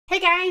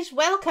guys,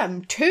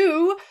 welcome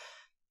to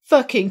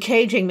fucking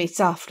Caging Me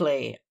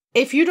Softly.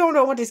 If you don't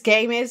know what this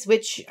game is,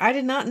 which I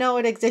did not know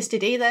it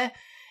existed either,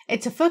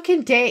 it's a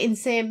fucking dating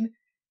sim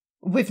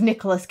with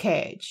Nicolas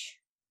Cage.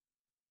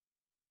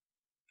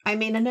 I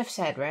mean, enough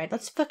said, right?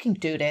 Let's fucking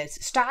do this.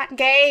 Start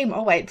game.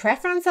 Oh wait,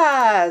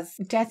 preferences.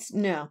 That's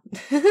no.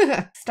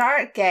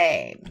 Start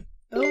game.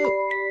 Oh.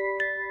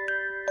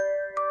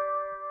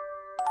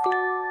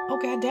 Oh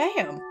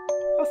goddamn.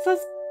 What's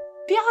this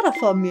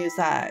beautiful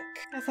music?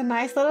 There's a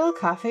nice little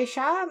coffee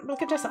shop.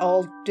 Look at this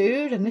old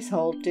dude and this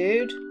old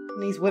dude.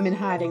 And these women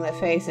hiding their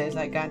faces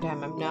like,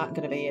 goddamn, I'm not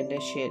gonna be in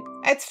this shit.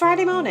 It's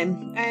Friday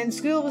morning and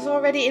school was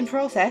already in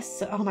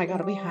process. Oh my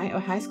god, are we a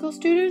high school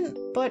student?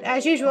 But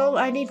as usual,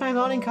 I need my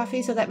morning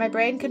coffee so that my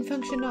brain can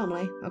function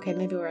normally. Okay,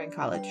 maybe we're in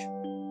college.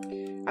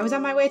 I was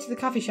on my way to the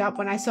coffee shop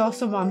when I saw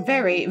someone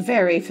very,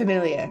 very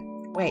familiar.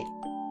 Wait.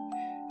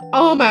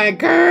 Oh my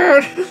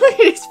god! Look at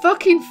his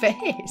fucking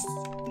face!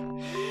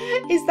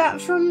 Is that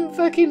from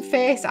fucking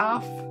Face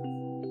Off?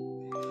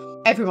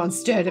 Everyone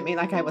stared at me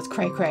like I was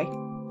cray-cray.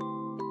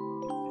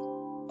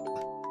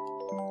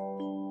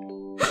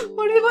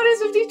 What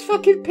is with these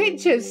fucking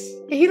pictures?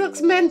 He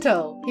looks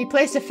mental. He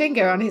placed a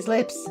finger on his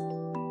lips.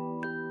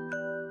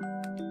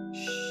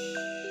 Shh.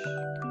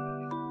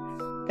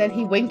 Then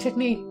he winked at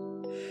me.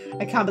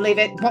 I can't believe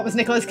it. What was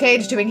Nicolas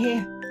Cage doing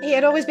here? He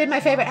had always been my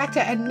favourite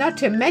actor, and not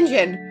to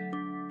mention...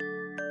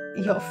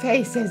 Your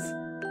face is...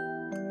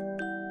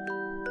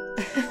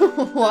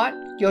 What?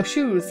 Your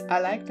shoes. I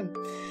like them.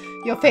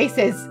 Your face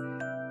is...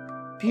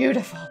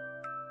 beautiful.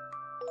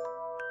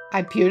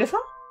 I'm beautiful?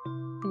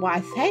 Why,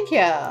 thank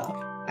you.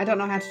 I don't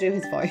know how to do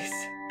his voice.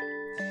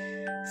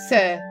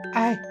 Sir,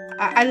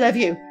 I love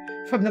you.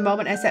 From the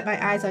moment I set my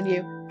eyes on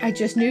you, I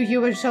just knew you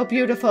were so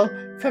beautiful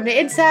from the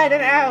inside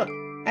and out.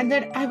 And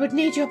that I would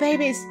need your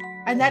babies.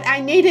 And that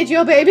I needed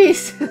your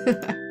babies.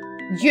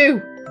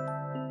 You.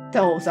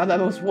 Those are the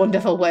most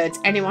wonderful words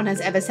anyone has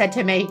ever said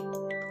to me.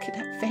 Look at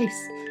that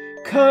face.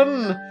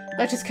 Come,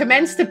 let us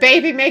commence the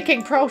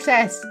baby-making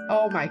process.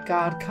 Oh my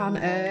god,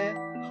 Connor.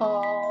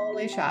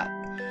 Holy shit.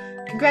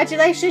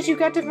 Congratulations, you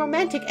got the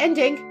romantic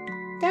ending.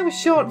 That was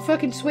short and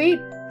fucking sweet.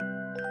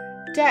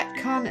 That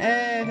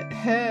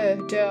her,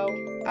 though.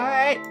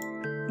 Alright,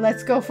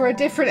 let's go for a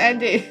different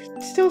ending.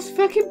 It's those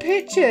fucking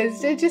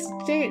pictures.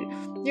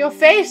 Your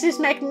face is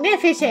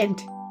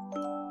magnificent.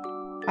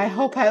 I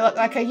hope I look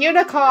like a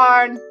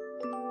unicorn.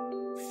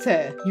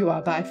 Sir, you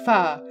are by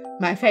far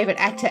my favorite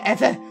actor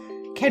ever.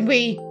 Can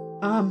we,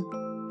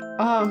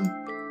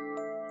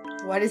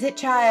 what is it,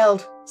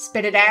 child?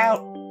 Spit it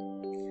out.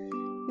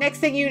 Next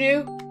thing you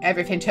knew,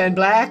 everything turned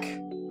black.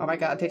 Oh my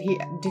god, did he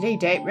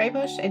date rape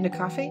us in the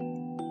coffee?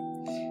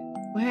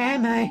 Where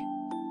am I?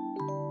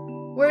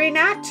 Were we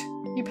not?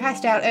 You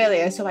passed out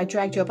earlier, so I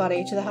dragged your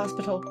body to the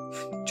hospital.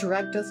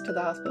 Dragged us to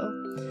the hospital.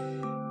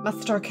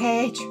 Mr.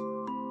 Cage.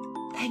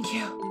 Thank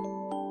you.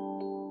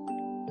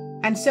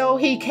 And so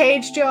he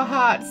caged your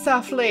heart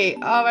softly.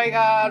 Oh my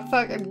god,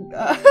 fucking...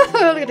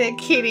 look at the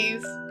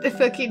kitties. The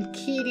fucking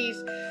kitties.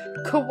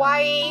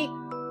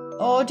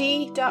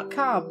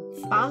 KawaiiAudi.com.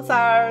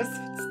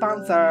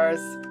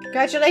 Sponsors.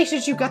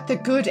 Congratulations, you got the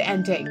good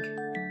ending.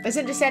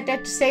 Isn't that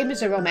the same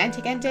as a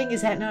romantic ending?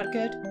 Is that not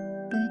good?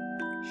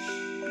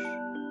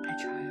 My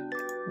child,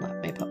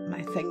 let me put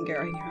my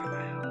finger in your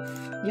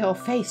mouth. Your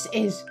face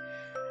is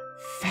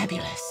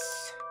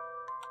fabulous.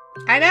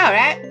 I know,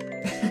 right?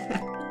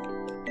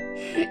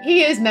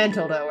 He is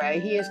mental though, right?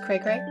 He is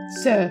cray-cray.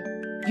 Sir,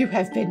 you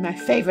have been my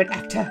favourite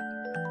actor.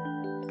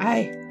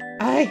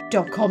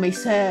 Don't call me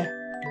sir.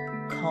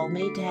 Call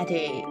me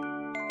daddy.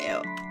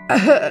 Ew.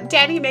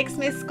 Daddy makes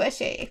me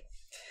squishy.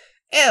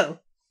 Ew.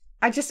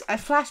 I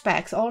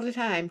flashbacks all the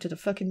time to the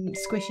fucking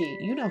squishy.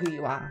 You know who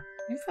you are.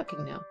 You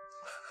fucking know.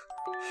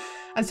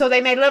 And so they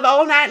made love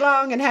all night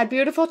long and had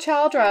beautiful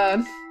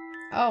children.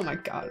 Oh my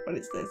god, what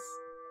is this?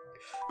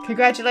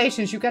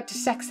 Congratulations, you got the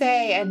sexy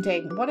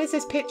ending. What is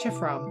this picture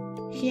from?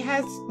 He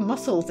has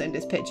muscles in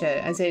this picture,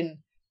 as in...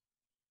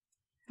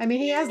 I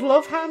mean, he has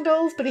love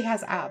handles, but he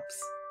has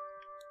abs.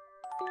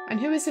 And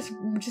who is this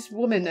just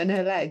woman and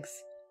her legs?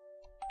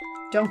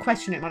 Don't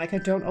question it, Monica.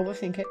 Don't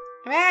overthink it.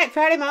 Alright,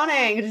 Friday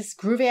morning. This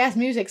groovy ass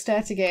music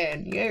starts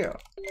again. Yeah.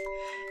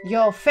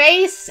 Your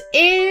face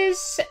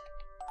is...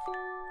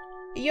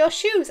 your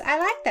shoes. I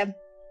like them.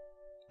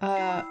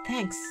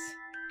 Thanks.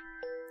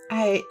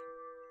 I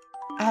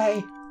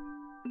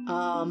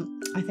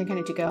think I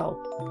need to go.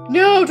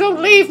 No,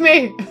 don't leave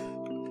me!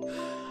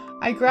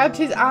 I grabbed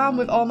his arm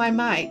with all my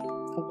might.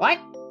 What?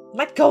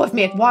 Let go of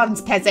me at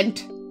once,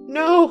 peasant.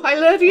 No, I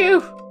love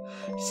you.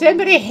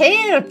 Somebody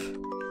help!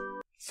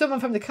 Someone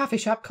from the coffee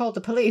shop called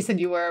the police and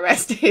you were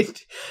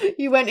arrested.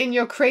 You went in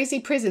your crazy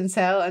prison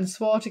cell and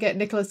swore to get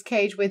Nicolas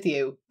Cage with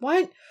you.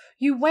 What?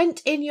 You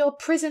went in your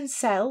prison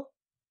cell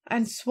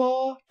and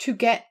swore to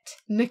get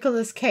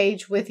Nicolas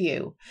Cage with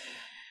you.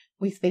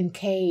 We've been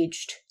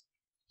caged.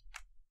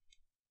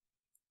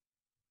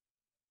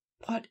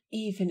 What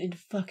even in the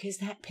fuck is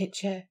that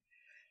picture?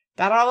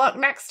 Better luck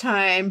next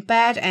time.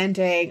 Bad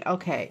ending.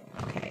 Okay.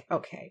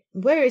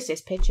 Where is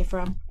this picture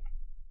from?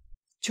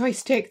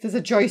 Joystick. There's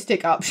a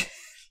joystick option.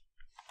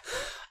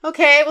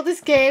 Okay, well,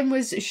 this game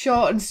was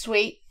short and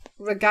sweet.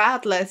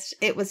 Regardless,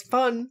 it was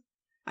fun.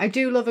 I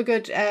do love a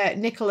good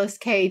Nicolas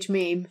Cage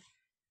meme.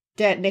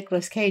 Dead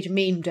Nicolas Cage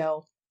meme,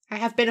 though. I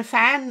have been a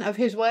fan of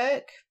his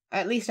work.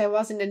 At least I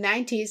was in the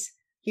 90s.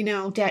 You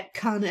know, Dead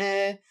Con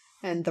Air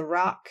and The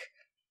Rock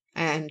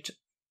and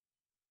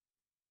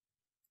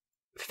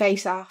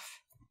Face Off.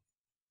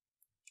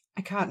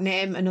 I can't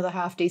name another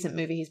half-decent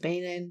movie he's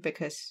been in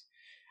because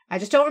I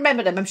just don't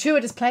remember them. I'm sure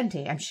there's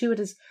plenty. I'm sure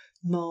there's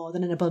more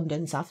than an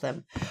abundance of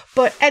them.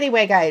 But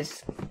anyway,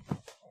 guys,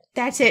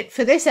 that's it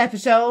for this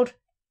episode.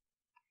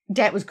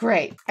 That was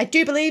great. I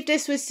do believe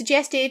this was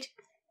suggested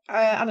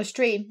on a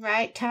stream,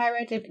 right?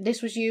 Tyra,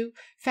 this was you.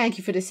 Thank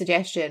you for the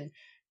suggestion.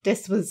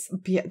 This was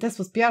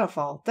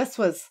beautiful. This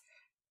was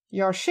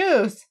your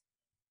shoes.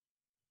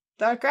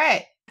 They're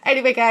great.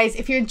 Anyway, guys,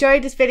 if you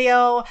enjoyed this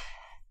video,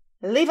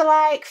 leave a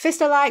like, fist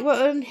a like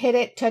button, hit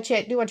it, touch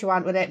it, do what you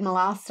want with it, and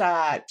we'll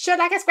start. Should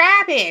like,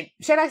 subscribe it.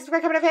 Should like,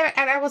 subscribe, comment, favorite,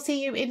 and I will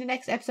see you in the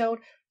next episode.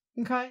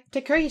 Okay?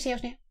 Take care of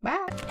yourselves now.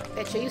 Bye.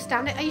 Bitch, are you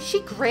standing? Are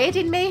she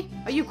grading me?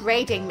 Are you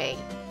grading me?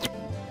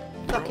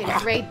 Fucking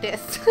grade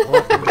this.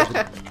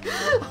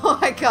 Oh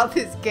my god,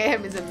 this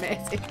game is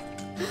amazing.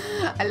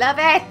 I love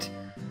it.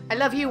 I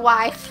love you,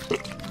 wife.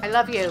 I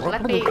love you.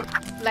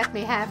 Let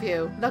me have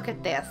you. Look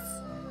at this.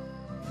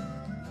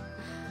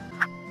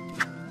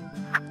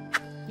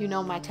 You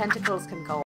know my tentacles can go